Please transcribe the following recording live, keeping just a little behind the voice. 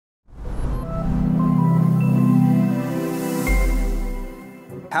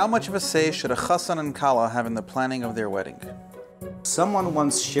How much of a say should a Chassan and Kalla have in the planning of their wedding? Someone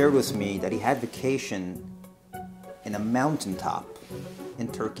once shared with me that he had vacation in a mountaintop in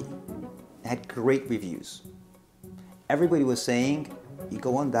Turkey. It had great reviews. Everybody was saying, you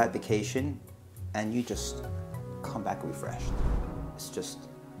go on that vacation and you just come back refreshed. It's just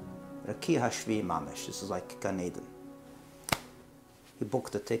Raki Hashvi Mamish. This is like Gan Eden. He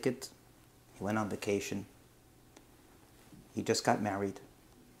booked a ticket. He went on vacation. He just got married.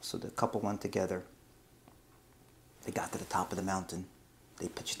 So the couple went together. They got to the top of the mountain. They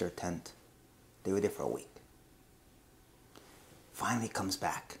pitched their tent. They were there for a week. Finally comes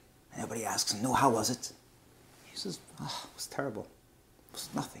back. And everybody asks him, no, how was it? He says, it was terrible. It was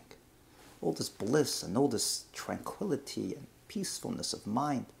nothing. All this bliss and all this tranquility and peacefulness of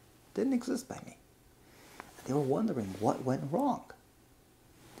mind didn't exist by me. And they were wondering what went wrong.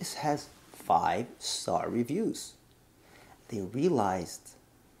 This has 5-star reviews. They realized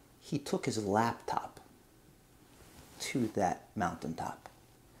he took his laptop to that mountaintop.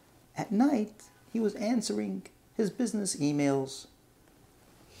 At night, he was answering his business emails.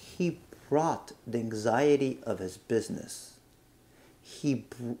 He brought the anxiety of his business. He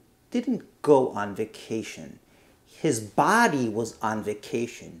didn't go on vacation. His body was on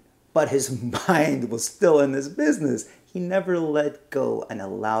vacation, but his mind was still in his business. He never let go and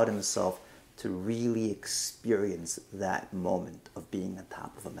allowed himself to really experience that moment of being on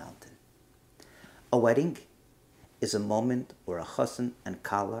top of a mountain. A wedding is a moment where a Chassan and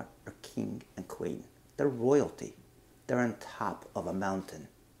Kalla are king and queen. They're royalty. They're on top of a mountain.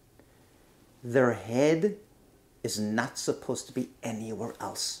 Their head is not supposed to be anywhere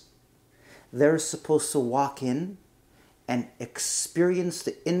else. They're supposed to walk in and experience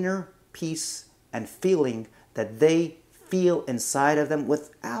the inner peace and feeling that they feel inside of them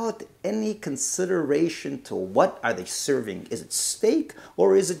without any consideration to what are they serving. Is it steak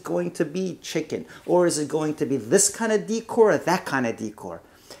or is it going to be chicken? Or is it going to be this kind of decor or that kind of decor?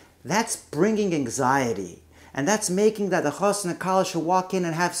 That's bringing anxiety. And that's making that the Chassan and Kalla should walk in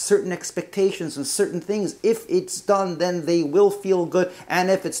and have certain expectations and certain things. If it's done, then they will feel good. And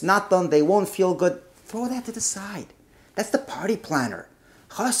if it's not done, they won't feel good. Throw that to the side. That's the party planner.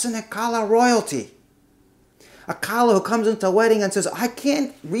 Chassan and Kalla royalty. A Kalla who comes into a wedding and says, I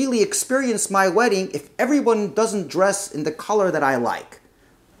can't really experience my wedding if everyone doesn't dress in the color that I like.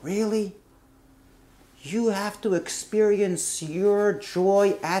 Really? You have to experience your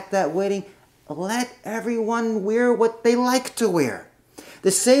joy at that wedding. Let everyone wear what they like to wear.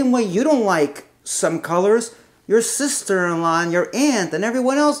 The same way you don't like some colors, your sister-in-law and your aunt and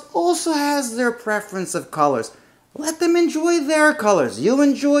everyone else also has their preference of colors. Let them enjoy their colors. You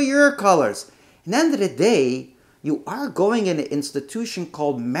enjoy your colors. At the end of the day, you are going in an institution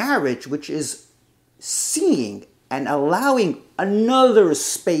called marriage, which is seeing and allowing another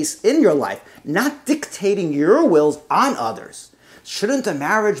space in your life, not dictating your wills on others. Shouldn't a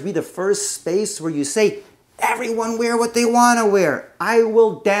marriage be the first space where you say, everyone wear what they want to wear. I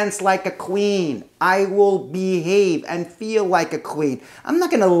will dance like a queen. I will behave and feel like a queen. I'm not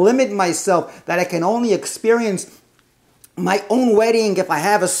going to limit myself that I can only experience my own wedding if I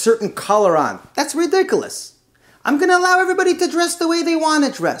have a certain color on. That's ridiculous. I'm going to allow everybody to dress the way they want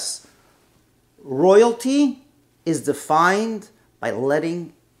to dress. Royalty is defined by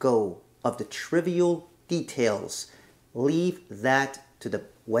letting go of the trivial details. Leave that to the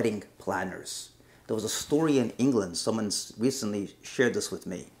wedding planners. There was a story in England, someone recently shared this with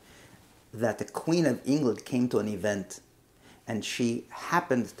me, that the Queen of England came to an event and she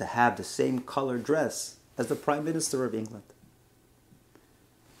happened to have the same color dress as the Prime Minister of England.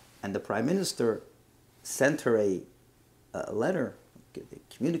 And the Prime Minister sent her a letter,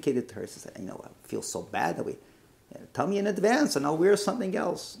 communicated to her, said, I feel so bad that tell me in advance and I'll wear something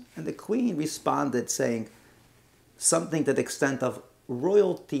else. And the Queen responded saying something to the extent of,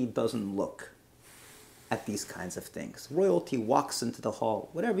 royalty doesn't look at these kinds of things. Royalty walks into the hall.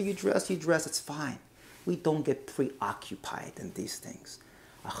 Whatever you dress, it's fine. We don't get preoccupied in these things.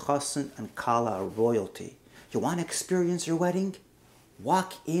 A Chassan and Kalla are royalty. You want to experience your wedding?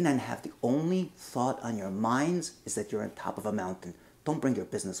 Walk in and have the only thought on your minds is that you're on top of a mountain. Don't bring your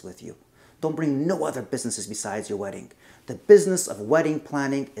business with you. Don't bring no other businesses besides your wedding. The business of wedding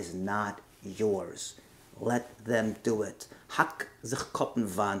planning is not yours. Let them do it. Hak zich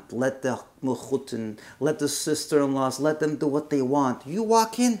koppenwand. Let the mechutten, let the sister-in-laws, let them do what they want. You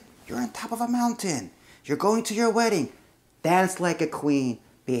walk in, you're on top of a mountain. You're going to your wedding. Dance like a queen.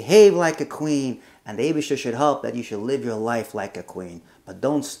 Behave like a queen. And the Abisha should help that you should live your life like a queen. But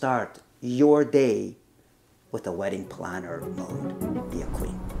don't start your day with a wedding planner mode. Be a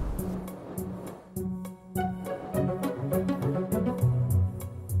queen.